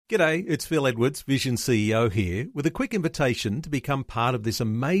G'day, it's Phil Edwards, Vision CEO here, with a quick invitation to become part of this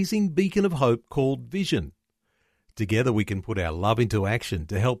amazing beacon of hope called Vision. Together we can put our love into action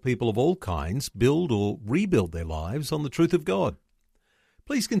to help people of all kinds build or rebuild their lives on the truth of God.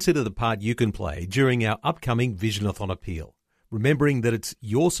 Please consider the part you can play during our upcoming Visionathon appeal, remembering that it's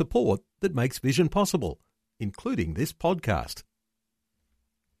your support that makes Vision possible, including this podcast.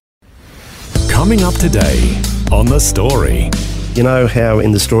 Coming up today on The Story. You know how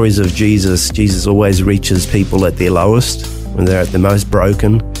in the stories of Jesus always reaches people at their lowest, when they're at their most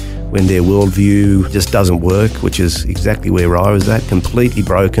broken, when their worldview just doesn't work, which is exactly where I was at, completely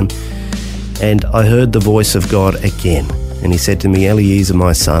broken. And I heard the voice of God again. And he said to me, Ellie-E-zer,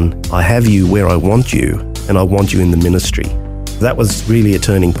 my son, I have you where I want you, and I want you in the ministry. That was really a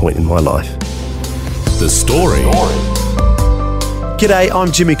turning point in my life. The Story. G'day,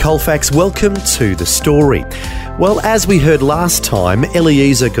 I'm Jimmy Colfax. Welcome to The Story. Well, as we heard last time,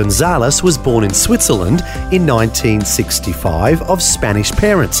 Eliezer Gonzalez was born in Switzerland in 1965 of Spanish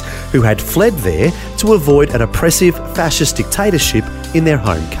parents who had fled there to avoid an oppressive fascist dictatorship in their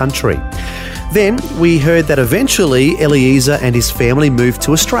home country. Then we heard that eventually Eliezer and his family moved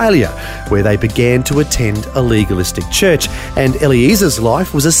to Australia, where they began to attend a legalistic church, and Eliezer's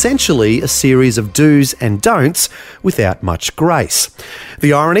life was essentially a series of do's and don'ts without much grace.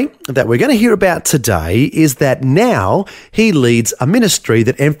 The irony that we're going to hear about today is that now he leads a ministry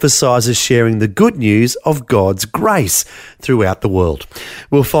that emphasises sharing the good news of God's grace throughout the world.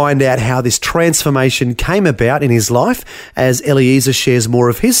 We'll find out how this transformation came about in his life as Eliezer shares more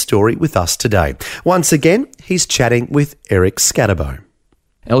of his story with us today. Once again, he's chatting with Eric Scatterbo.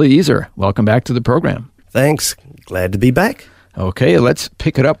 Ellie-E-zer, welcome back to the program. Thanks. Glad to be back. Okay, let's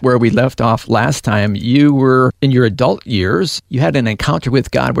pick it up where we left off last time. You were in your adult years. You had an encounter with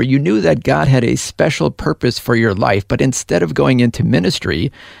God where you knew that God had a special purpose for your life, but instead of going into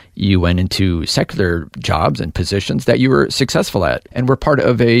ministry, you went into secular jobs and positions that you were successful at and were part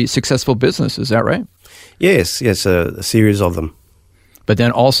of a successful business. Is that right? Yes, a series of them. But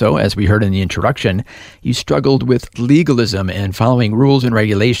then also, as we heard in the introduction, you struggled with legalism and following rules and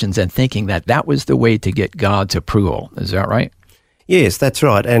regulations and thinking that that was the way to get God's approval. Is that right? Yes, that's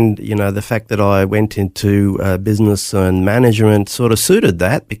right. And, you know, the fact that I went into business and management sort of suited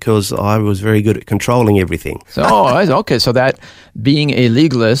that because I was very good at controlling everything. Okay. So that being a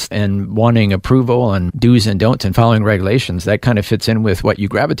legalist and wanting approval and do's and don'ts and following regulations, that kind of fits in with what you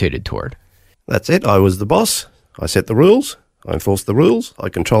gravitated toward. That's it. I was the boss. I set the rules. I enforced the rules. I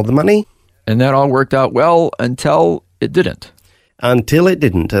controlled the money. And that all worked out well until it didn't. Until it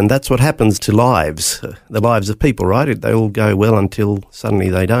didn't, and that's what happens to lives, the lives of people, right? They all go well until suddenly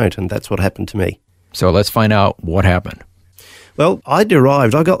they don't, and that's what happened to me. So let's find out what happened. Well, I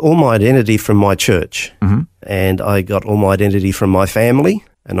got all my identity from my church, and I got all my identity from my family,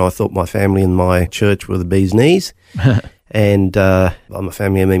 and I thought my family and my church were the bee's knees. And by my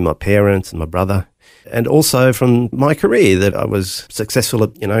family, I mean my parents and my brother. And also from my career, that I was successful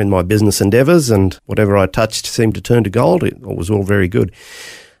at, in my business endeavours, and whatever I touched seemed to turn to gold. It was all very good.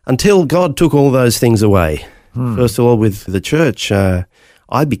 Until God took all those things away. First of all, with the church, I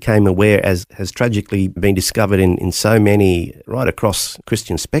became aware, as has tragically been discovered in so many right across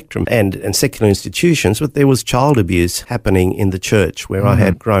Christian spectrum and secular institutions, but there was child abuse happening in the church where I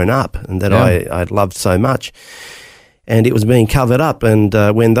had grown up and that I'd loved so much. And it was being covered up. And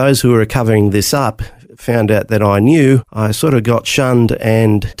when those who were covering this up found out that I knew, I sort of got shunned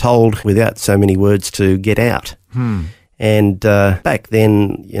and told without so many words to get out. And back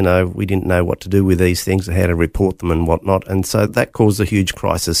then, we didn't know what to do with these things, how to report them and whatnot. And so that caused a huge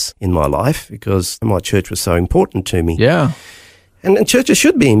crisis in my life because my church was so important to me. Yeah. And churches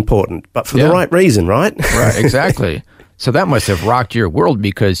should be important, but for the right reason, right? Right, exactly. So that must have rocked your world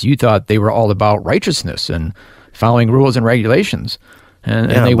because you thought they were all about righteousness and following rules and regulations, and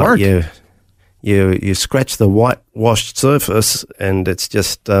they weren't. You scratch the whitewashed surface, and it's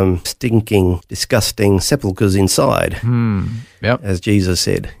just stinking, disgusting sepulchres inside, as Jesus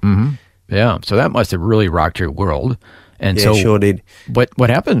said. Yeah, so that must have really rocked your world. And so sure did. What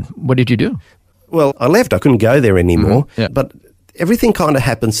happened? What did you do? Well, I left. I couldn't go there anymore, but everything kind of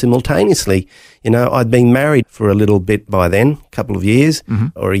happened simultaneously. I'd been married for a little bit by then, a couple of years,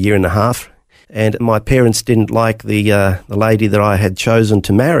 or a year and a half. And my parents didn't like the lady that I had chosen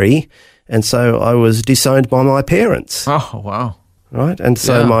to marry, and so I was disowned by my parents. Oh, wow. Right? And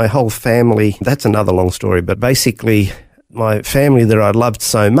so my whole family, that's another long story, but basically my family that I loved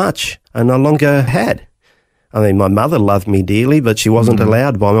so much, I no longer had. I mean, my mother loved me dearly, but she wasn't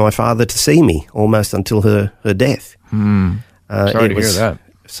allowed by my father to see me almost until her death. Sorry to hear that.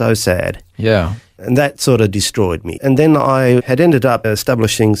 So sad. Yeah. And that sort of destroyed me. And then I had ended up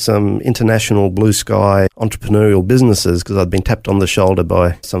establishing some international blue sky entrepreneurial businesses because I'd been tapped on the shoulder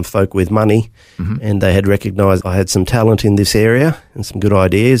by some folk with money, and they had recognised I had some talent in this area and some good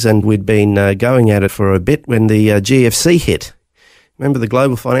ideas, and we'd been going at it for a bit when the GFC hit. Remember the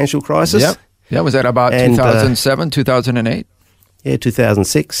global financial crisis? Yep. Yeah, was that about 2007, 2008? Yeah,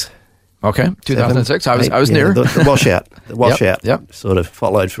 2006. Okay, 2006. I was near. The washout. The washout Yep. sort of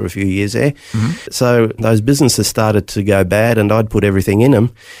followed for a few years there. So those businesses started to go bad, and I'd put everything in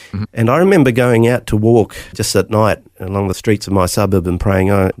them. And I remember going out to walk just at night along the streets of my suburb and praying,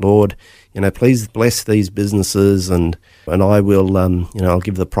 "Oh Lord, please bless these businesses, and I will, I'll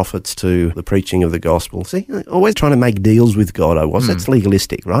give the profits to the preaching of the gospel." See, always trying to make deals with God. I was. That's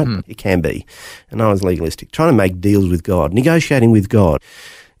legalistic, right? It can be, and I was legalistic, trying to make deals with God, negotiating with God.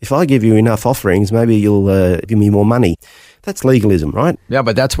 If I give you enough offerings, maybe you'll give me more money. That's legalism, right? Yeah,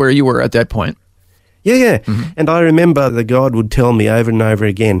 but that's where you were at that point. Yeah. And I remember that God would tell me over and over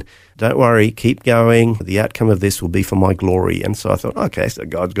again, "Don't worry, keep going. The outcome of this will be for my glory." And so I thought, okay, so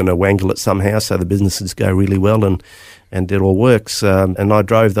God's going to wangle it somehow so the businesses go really well and it all works. And I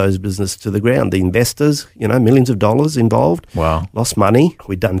drove those businesses to the ground. The investors, millions of dollars involved. Wow. Lost money.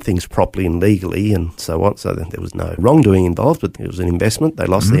 We'd done things properly and legally and so on. So there was no wrongdoing involved, but it was an investment. They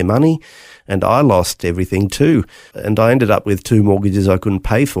lost their money. And I lost everything too. And I ended up with 2 mortgages I couldn't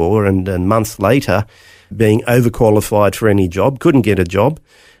pay for, and months later being overqualified for any job, couldn't get a job.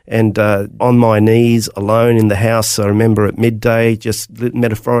 And on my knees, alone in the house, I remember at midday, just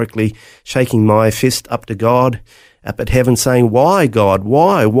metaphorically shaking my fist up to God, up at heaven, saying, "Why, God?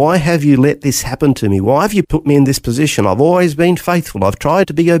 Why? Why have you let this happen to me? Why have you put me in this position? I've always been faithful. I've tried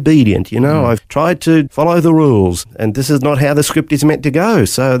to be obedient, I've tried to follow the rules, and this is not how the script is meant to go."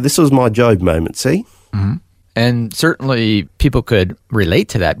 So this was my Job moment, see? And certainly people could relate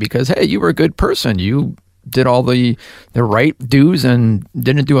to that because, hey, you were a good person. You did all the right do's and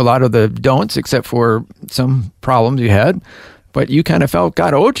didn't do a lot of the don'ts except for some problems you had. But you kind of felt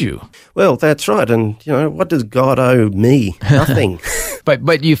God owed you. Well, that's right. And, what does God owe me? Nothing.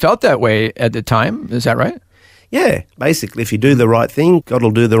 But you felt that way at the time. Is that right? Yeah. Basically, if you do the right thing, God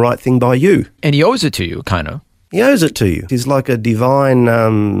will do the right thing by you. And he owes it to you, kind of. He owes it to you. He's like a divine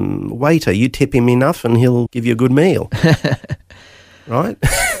waiter. You tip him enough and he'll give you a good meal. Right?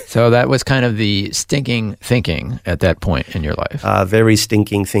 So that was kind of the stinking thinking at that point in your life. Very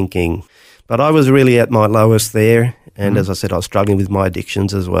stinking thinking. But I was really at my lowest there. And as I said, I was struggling with my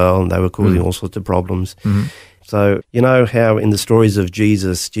addictions as well, and they were causing all sorts of problems. So, you know how in the stories of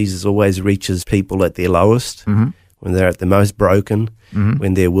Jesus always reaches people at their lowest, when they're at the most broken,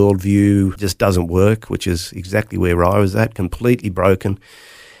 when their worldview just doesn't work, which is exactly where I was at, completely broken.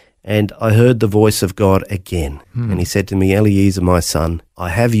 And I heard the voice of God again, and he said to me, "Eliezer, my son, I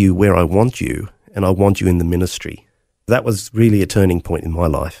have you where I want you, and I want you in the ministry." That was really a turning point in my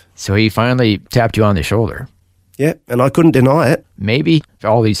life. So he finally tapped you on the shoulder. Yeah, and I couldn't deny it. Maybe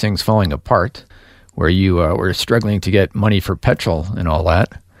all these things falling apart, where you were struggling to get money for petrol and all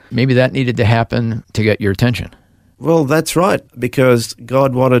that, maybe that needed to happen to get your attention. Well, that's right, because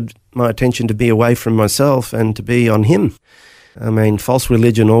God wanted my attention to be away from myself and to be on him. I mean, false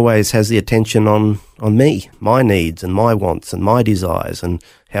religion always has the attention on me, my needs and my wants and my desires and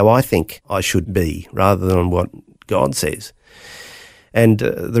how I think I should be rather than what God says. And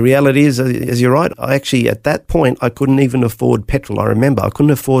the reality is, as you're right, I actually, at that point, I couldn't even afford petrol. I remember I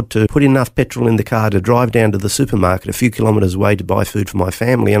couldn't afford to put enough petrol in the car to drive down to the supermarket a few kilometres away to buy food for my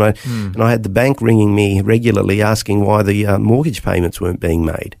family. And I had the bank ringing me regularly asking why the mortgage payments weren't being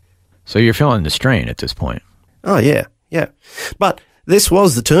made. So you're feeling the strain at this point. Oh, yeah. But this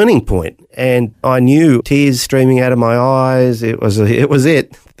was the turning point, and I knew, tears streaming out of my eyes, it was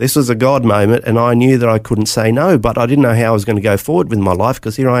it. This was a God moment, and I knew that I couldn't say no, but I didn't know how I was going to go forward with my life,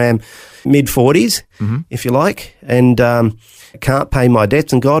 because here I am, mid-40s, if you like, and can't pay my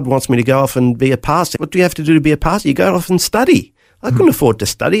debts, and God wants me to go off and be a pastor. What do you have to do to be a pastor? You go off and study. I couldn't afford to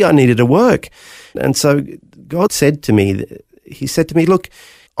study. I needed to work. And so God said to me, look,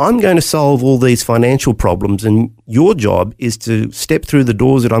 I'm going to solve all these financial problems, and your job is to step through the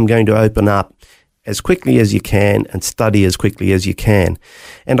doors that I'm going to open up as quickly as you can and study as quickly as you can.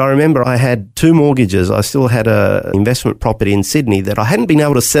 And I remember I had 2 mortgages. I still had an investment property in Sydney that I hadn't been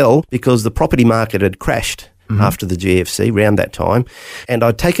able to sell because the property market had crashed after the GFC, around that time. And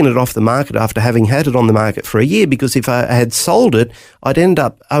I'd taken it off the market after having had it on the market for a year, because if I had sold it, I'd end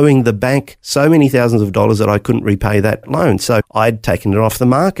up owing the bank so many thousands of dollars that I couldn't repay that loan. So I'd taken it off the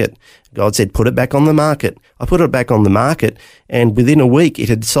market. God said, put it back on the market. I put it back on the market, and within a week it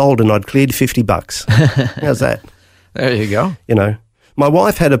had sold and I'd cleared $50. How's that? There you go. You know, My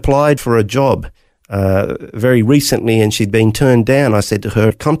wife had applied for a job very recently and she'd been turned down. I said to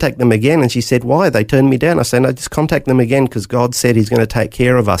her, contact them again. And she said, why? They turned me down. I said, no, just contact them again because God said he's going to take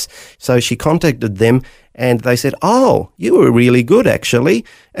care of us. So she contacted them and they said, oh, you were really good actually.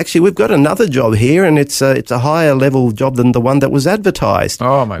 Actually, we've got another job here and it's a higher level job than the one that was advertised.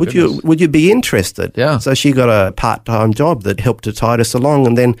 Oh, my goodness. Would you be interested? Yeah. So she got a part-time job that helped to tide us along.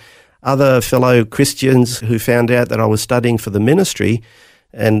 And then other fellow Christians who found out that I was studying for the ministry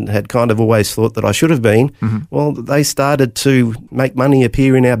and had kind of always thought that I should have been, well, they started to make money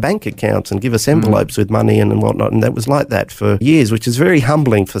appear in our bank accounts and give us envelopes with money and whatnot, and that was like that for years, which is very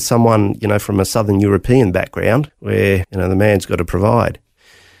humbling for someone, from a Southern European background where, the man's got to provide.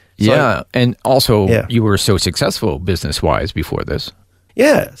 Yeah, and also you were so successful business-wise before this.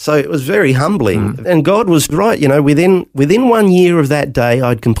 Yeah, so it was very humbling. And God was right, within 1 year of that day,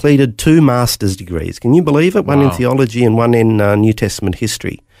 I'd completed 2 master's degrees. Can you believe it? One in theology and one in New Testament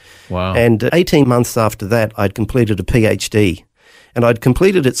history. Wow. And 18 months after that, I'd completed a PhD. And I'd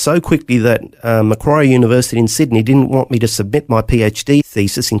completed it so quickly that Macquarie University in Sydney didn't want me to submit my PhD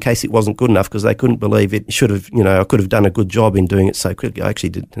thesis in case it wasn't good enough because they couldn't believe it should have, I could have done a good job in doing it so quickly. I actually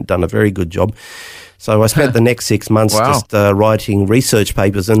done a very good job. So I spent the next 6 months just writing research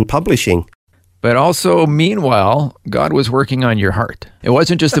papers and publishing. But also, meanwhile, God was working on your heart. It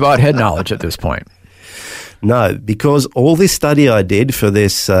wasn't just about head knowledge at this point. No, because all this study I did for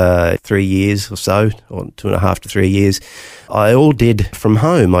this 3 years or so, or 2.5 to 3 years, I all did from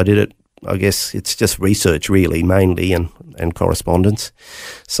home. I did it, I guess it's just research really, mainly, and correspondence.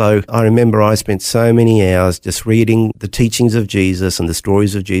 So I remember I spent so many hours just reading the teachings of Jesus and the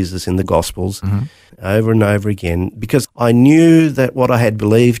stories of Jesus in the Gospels over and over again, because I knew that what I had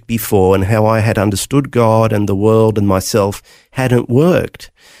believed before and how I had understood God and the world and myself hadn't worked.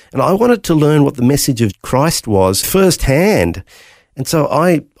 And I wanted to learn what the message of Christ was firsthand. And so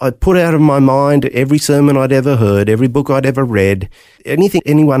I put out of my mind every sermon I'd ever heard, every book I'd ever read, anything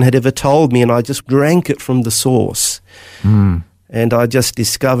anyone had ever told me, and I just drank it from the source. And I just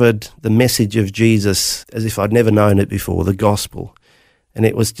discovered the message of Jesus as if I'd never known it before, the gospel. And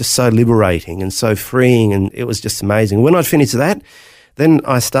it was just so liberating and so freeing, and it was just amazing. When I'd finished that, then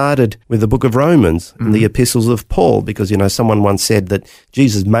I started with the book of Romans and the epistles of Paul, because, someone once said that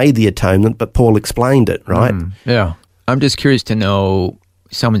Jesus made the atonement, but Paul explained it, right? Yeah. I'm just curious to know,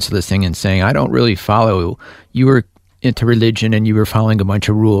 someone's listening and saying, I don't really follow. You were into religion and you were following a bunch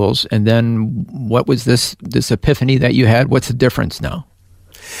of rules. And then what was this epiphany that you had? What's the difference now?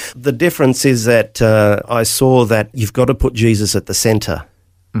 The difference is that I saw that you've got to put Jesus at the center,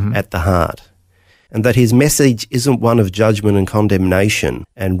 at the heart, and that his message isn't one of judgment and condemnation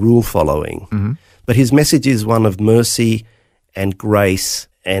and rule following, but his message is one of mercy and grace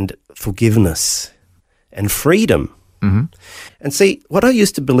and forgiveness and freedom. And see, what I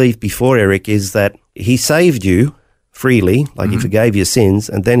used to believe before, Eric, is that he saved you freely, like he forgave your sins,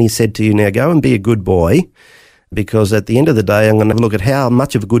 and then he said to you, now go and be a good boy, because at the end of the day, I'm going to look at how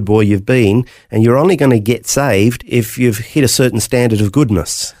much of a good boy you've been, and you're only going to get saved if you've hit a certain standard of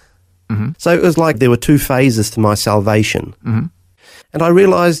goodness. So it was like there were 2 phases to my salvation. And I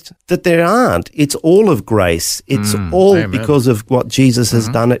realized that there aren't. It's all of grace. It's all because of what Jesus has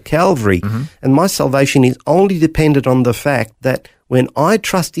done at Calvary. And my salvation is only dependent on the fact that when I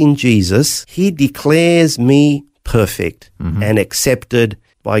trust in Jesus, he declares me perfect and accepted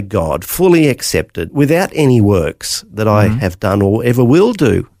by God, fully accepted, without any works that I have done or ever will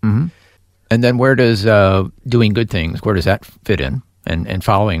do. And then where does doing good things, where does that fit in and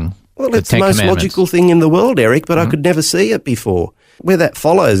following Well, it's the most logical thing in the world, Eric, but I could never see it before. Where that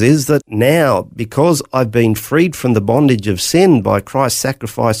follows is that now, because I've been freed from the bondage of sin by Christ's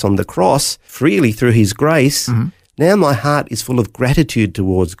sacrifice on the cross, freely through his grace, now my heart is full of gratitude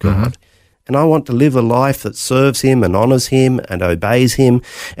towards God. And I want to live a life that serves him and honours him and obeys him.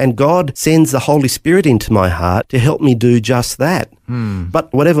 And God sends the Holy Spirit into my heart to help me do just that.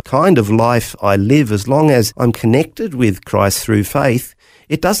 But whatever kind of life I live, as long as I'm connected with Christ through faith,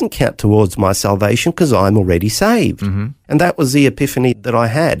 it doesn't count towards my salvation because I'm already saved. And that was the epiphany that I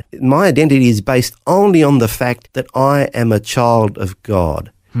had. My identity is based only on the fact that I am a child of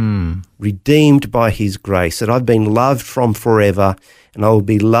God, redeemed by his grace, that I've been loved from forever and I will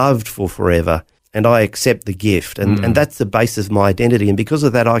be loved for forever. And I accept the gift. And that's the basis of my identity. And because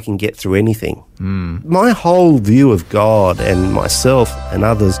of that, I can get through anything. My whole view of God and myself and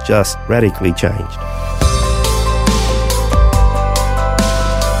others just radically changed.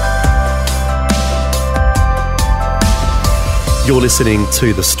 You're listening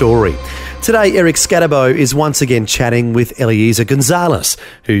to The Story. Today, Eric Scatterbo is once again chatting with Eliezer Gonzalez,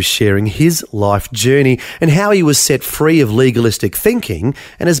 who's sharing his life journey and how he was set free of legalistic thinking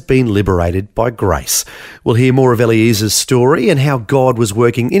and has been liberated by grace. We'll hear more of Eliezer's story and how God was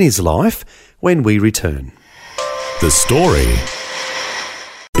working in his life when we return. The Story.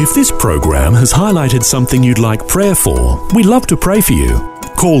 If this program has highlighted something you'd like prayer for, we'd love to pray for you.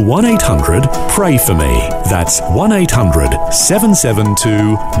 Call 1-800-PRAY-FOR-ME. That's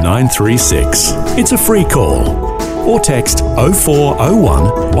 1-800-772-936. It's a free call. Or text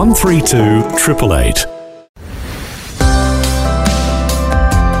 0401 132 888.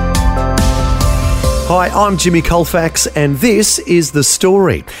 Hi, I'm Jimmy Colfax and this is The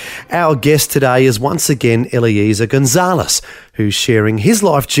Story. Our guest today is once again Eliezer Gonzalez, who's sharing his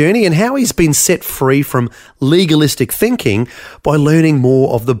life journey and how he's been set free from legalistic thinking by learning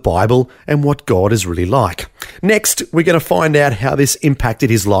more of the Bible and what God is really like. Next, we're going to find out how this impacted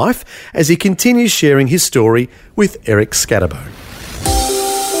his life as he continues sharing his story with Eric Scatterbo.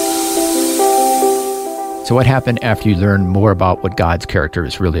 So what happened after you learned more about what God's character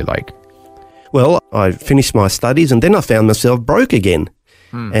is really like? Well, I finished my studies and then I found myself broke again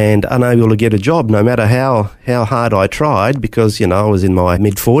and unable to get a job no matter how hard I tried because, I was in my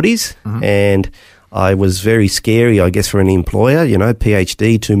mid-40s and I was very scary, I guess, for an employer,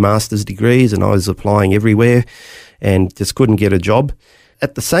 PhD, 2 master's degrees, and I was applying everywhere and just couldn't get a job.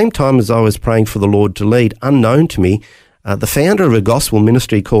 At the same time as I was praying for the Lord to lead, unknown to me, the founder of a gospel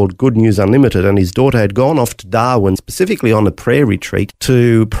ministry called Good News Unlimited and his daughter had gone off to Darwin, specifically on a prayer retreat,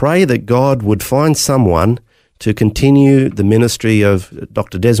 to pray that God would find someone to continue the ministry of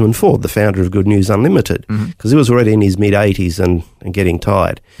Dr. Desmond Ford, the founder of Good News Unlimited, because he was already in his mid-80s and getting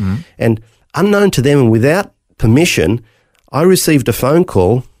tired. And unknown to them and without permission, I received a phone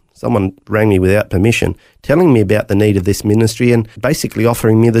call. Someone rang me without permission, telling me about the need of this ministry and basically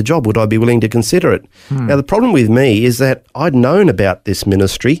offering me the job. Would I be willing to consider it? Now, the problem with me is that I'd known about this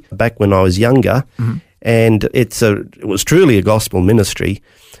ministry back when I was younger, and it was truly a gospel ministry,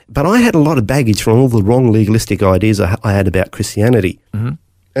 but I had a lot of baggage from all the wrong legalistic ideas I had about Christianity.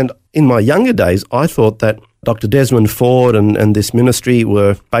 And in my younger days, I thought that Dr. Desmond Ford and this ministry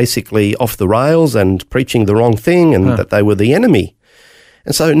were basically off the rails and preaching the wrong thing and that they were the enemy.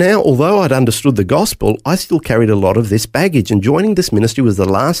 And so now, although I'd understood the gospel, I still carried a lot of this baggage, and joining this ministry was the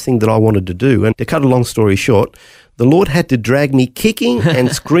last thing that I wanted to do. And to cut a long story short, the Lord had to drag me kicking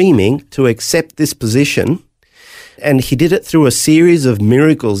and screaming to accept this position. And he did it through a series of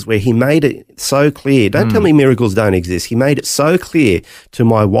miracles where he made it so clear. Don't tell me miracles don't exist. He made it so clear to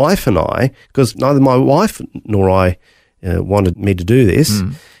my wife and I, because neither my wife nor I wanted me to do this.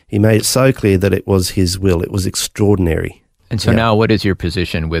 He made it so clear that it was his will. It was extraordinary. And so now what is your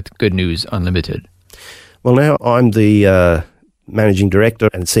position with Good News Unlimited? Well, now I'm the managing director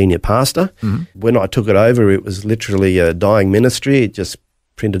and senior pastor. When I took it over, it was literally a dying ministry. It just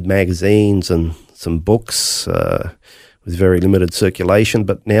printed magazines and some books with very limited circulation.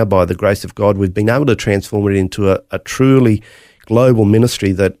 But now, by the grace of God, we've been able to transform it into a truly global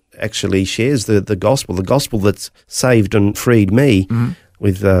ministry that actually shares the gospel that's saved and freed me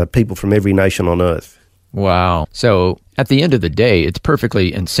with people from every nation on earth. Wow. So at the end of the day, it's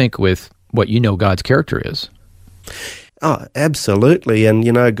perfectly in sync with what you know God's character is. Oh, absolutely. And,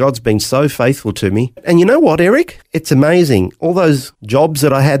 God's been so faithful to me. And you know what, Eric? It's amazing. All those jobs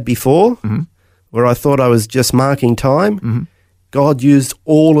that I had before where I thought I was just marking time, God used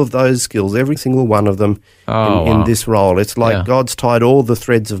all of those skills, every single one of them in this role. It's like God's tied all the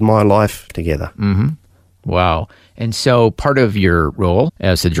threads of my life together. Wow. And so part of your role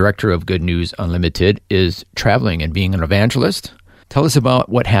as the director of Good News Unlimited is traveling and being an evangelist. Tell us about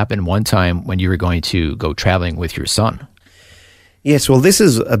what happened one time when you were going to go traveling with your son. Yes, well, this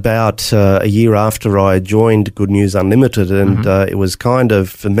is about a year after I joined Good News Unlimited, and it was kind of,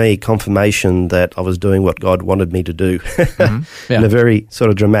 for me, confirmation that I was doing what God wanted me to do in a very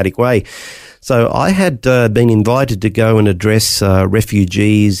sort of dramatic way. So I had been invited to go and address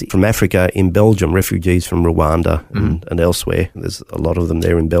refugees from Africa in Belgium, refugees from Rwanda and elsewhere. There's a lot of them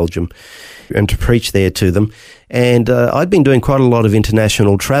there in Belgium, and to preach there to them. And I'd been doing quite a lot of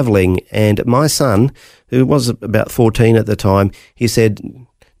international travelling, and my son, who was about 14 at the time, he said,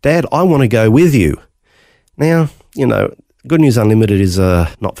 "Dad, I want to go with you." Now, Good News Unlimited is a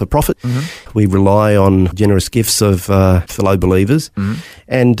not-for-profit. We rely on generous gifts of fellow believers,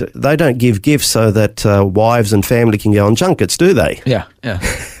 and they don't give gifts so that wives and family can go on junkets, do they? Yeah.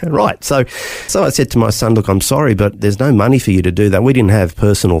 Right. So I said to my son, "Look, I'm sorry, but there's no money for you to do that." We didn't have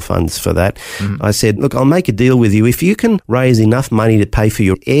personal funds for that. I said, "Look, I'll make a deal with you. If you can raise enough money to pay for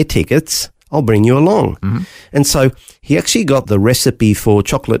your air tickets, I'll bring you along. Mm-hmm. And so he actually got the recipe for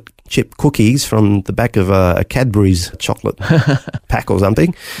chocolate chip cookies from the back of a Cadbury's chocolate pack or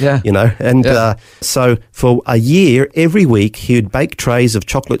something, And so for a year, every week, he would bake trays of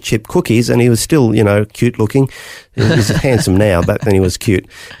chocolate chip cookies, and he was still, cute looking. He's handsome now, back then he was cute.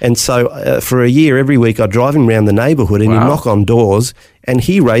 And so for a year, every week, I'd drive him around the neighbourhood and he'd knock on doors, and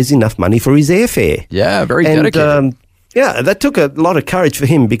he raised enough money for his airfare. Yeah, very dedicated. That took a lot of courage for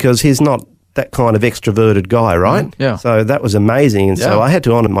him because he's not that kind of extroverted guy, right? Yeah. So that was amazing. And so I had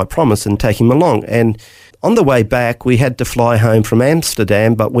to honour my promise and take him along. And on the way back, we had to fly home from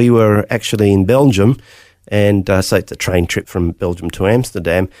Amsterdam, but we were actually in Belgium. And so it's a train trip from Belgium to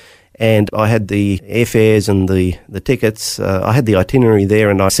Amsterdam. And I had the airfares and the tickets. I had the itinerary there,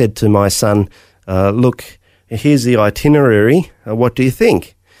 and I said to my son, look, here's the itinerary. What do you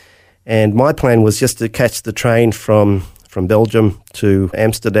think? And my plan was just to catch the train from Belgium to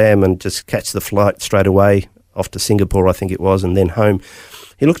Amsterdam and just catch the flight straight away off to Singapore, I think it was, and then home.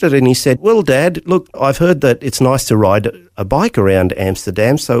 He looked at it and he said, well, Dad, look, I've heard that it's nice to ride a bike around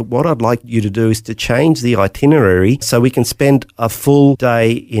Amsterdam, so what I'd like you to do is to change the itinerary so we can spend a full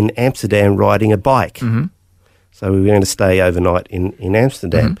day in Amsterdam riding a bike. Mm-hmm. So we were going to stay overnight in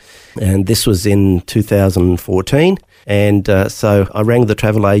Amsterdam. Mm-hmm. And this was in 2014. And so I rang the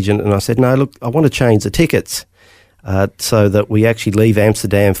travel agent and I said, no, look, I want to change the tickets. So that we actually leave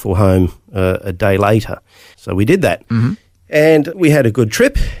Amsterdam for home a day later. So we did that. Mm-hmm. And we had a good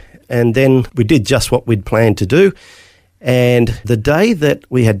trip, and then we did just what we'd planned to do. And the day that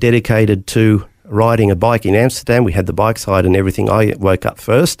we had dedicated to riding a bike in Amsterdam, we had the bike side and everything. I woke up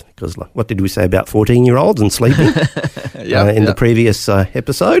first, because what did we say about 14-year-olds and sleeping in the previous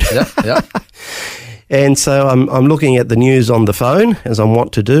episode? Yeah. And so I'm looking at the news on the phone, as I'm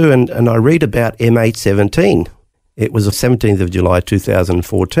wont to do, and I read about M817. It was the 17th of July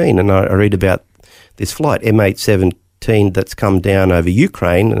 2014, and I read about this flight, M817, that's come down over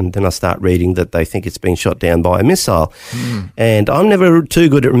Ukraine, and then I start reading that they think it's been shot down by a missile. Mm. And I'm never too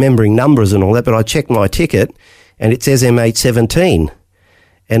good at remembering numbers and all that, but I checked my ticket, and it says M817.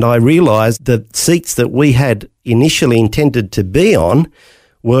 And I realised the seats that we had initially intended to be on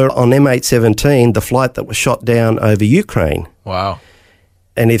were on M817, the flight that was shot down over Ukraine. Wow.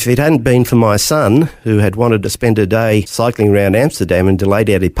 And if it hadn't been for my son, who had wanted to spend a day cycling around Amsterdam and delayed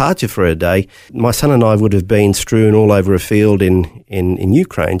our departure for a day, my son and I would have been strewn all over a field in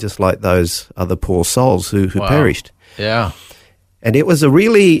Ukraine, just like those other poor souls who perished. Yeah. And it was a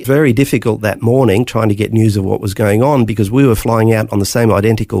really very difficult that morning trying to get news of what was going on, because we were flying out on the same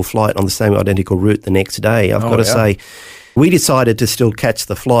identical flight on the same identical route the next day. I've got to say, we decided to still catch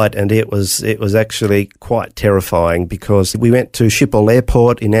the flight, and it was actually quite terrifying, because we went to Schiphol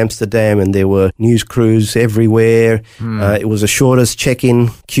Airport in Amsterdam and there were news crews everywhere. It was the shortest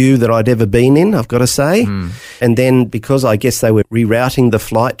check-in queue that I'd ever been in, I've got to say. And then, because I guess they were rerouting the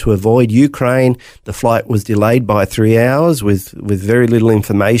flight to avoid Ukraine, the flight was delayed by 3 hours with very little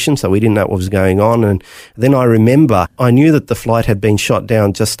information, so we didn't know what was going on. And then I remember, I knew that the flight had been shot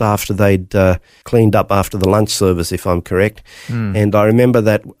down just after they'd cleaned up after the lunch service, if I'm correct. And I remember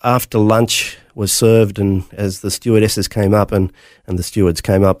that after lunch was served, and as the stewardesses came up and the stewards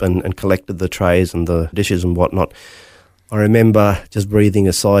came up and collected the trays and the dishes and whatnot, I remember just breathing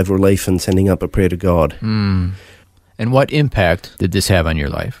a sigh of relief and sending up a prayer to God. And what impact did this have on your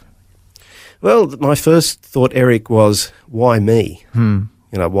life? Well, my first thought, Eric, was, why me?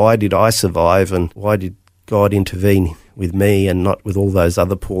 Why did I survive, and why did God intervene with me and not with all those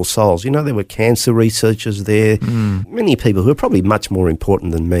other poor souls? There were cancer researchers there, many people who are probably much more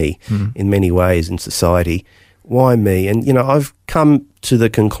important than me in many ways in society. Why me? And, I've come to the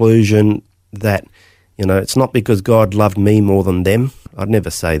conclusion that, it's not because God loved me more than them. I'd never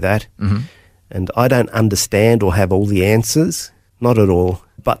say that. And I don't understand or have all the answers, not at all.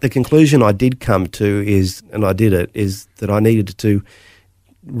 But the conclusion I did come to is that I needed to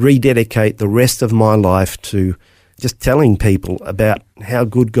rededicate the rest of my life to just telling people about how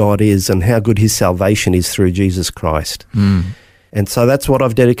good God is and how good his salvation is through Jesus Christ. And so that's what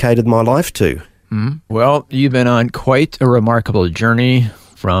I've dedicated my life to. Well, you've been on quite a remarkable journey,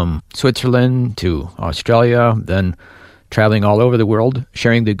 from Switzerland to Australia, then traveling all over the world,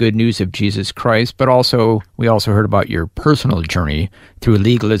 sharing the good news of Jesus Christ, but we also heard about your personal journey through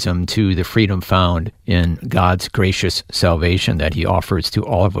legalism to the freedom found in God's gracious salvation that he offers to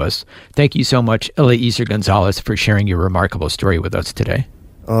all of us. Thank you so much, Eliezer Gonzalez, for sharing your remarkable story with us today.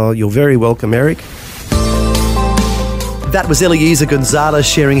 You're very welcome, Eric. That was Eliezer Gonzalez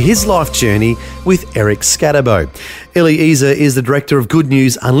sharing his life journey with Eric Scatterbo. Ellie-E-zer is the director of Good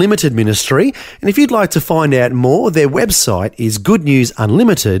News Unlimited Ministry, and if you'd like to find out more, their website is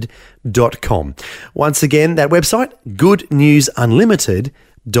goodnewsunlimited.com. Once again, that website, goodnewsunlimited.com.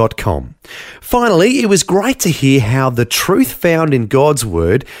 Finally, it was great to hear how the truth found in God's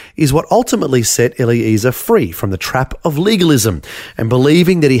Word is what ultimately set Eliezer free from the trap of legalism and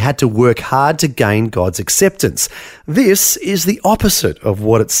believing that he had to work hard to gain God's acceptance. This is the opposite of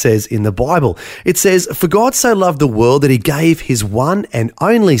what it says in the Bible. It says, "For God so loved the world that he gave his one and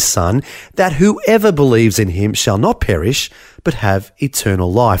only Son, that whoever believes in him shall not perish, but have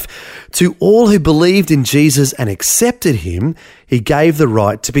eternal life. To all who believed in Jesus and accepted him, he gave the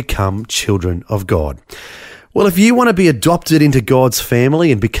right to become children of God." Well, if you want to be adopted into God's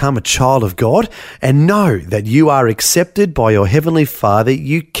family and become a child of God and know that you are accepted by your Heavenly Father,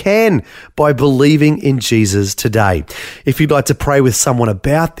 you can by believing in Jesus today. If you'd like to pray with someone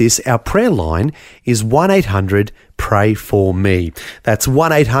about this, our prayer line is 1-800-PRAY-FOR-ME. That's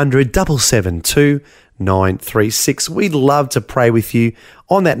 1-800-772-936. We'd love to pray with you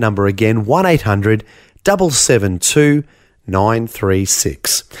on that number again,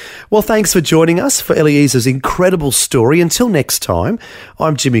 1-800-772-936. Well, thanks for joining us for Eliezer's incredible story. Until next time,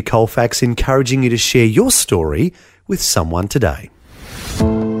 I'm Jimmy Colfax, encouraging you to share your story with someone today.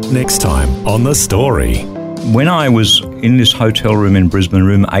 Next time on The Story. When I was in this hotel room in Brisbane,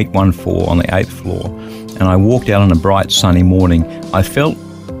 room 814 on the 8th floor, and I walked out on a bright sunny morning, I felt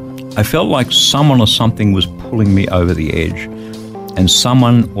like someone or something was pulling me over the edge, and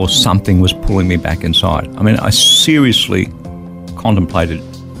someone or something was pulling me back inside. I mean, I seriously contemplated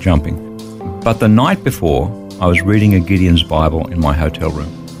jumping. But the night before, I was reading a Gideon's Bible in my hotel room.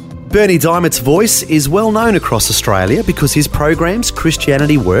 Bernie Diamond's voice is well known across Australia because his programs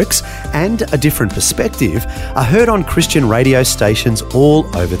Christianity Works and A Different Perspective are heard on Christian radio stations all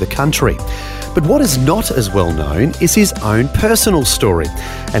over the country. But what is not as well known is his own personal story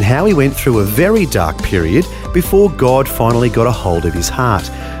and how he went through a very dark period before God finally got a hold of his heart.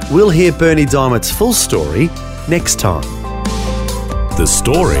 We'll hear Bernie Diamond's full story next time. The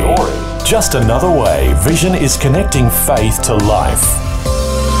Story. Just another way Vision is connecting faith to life.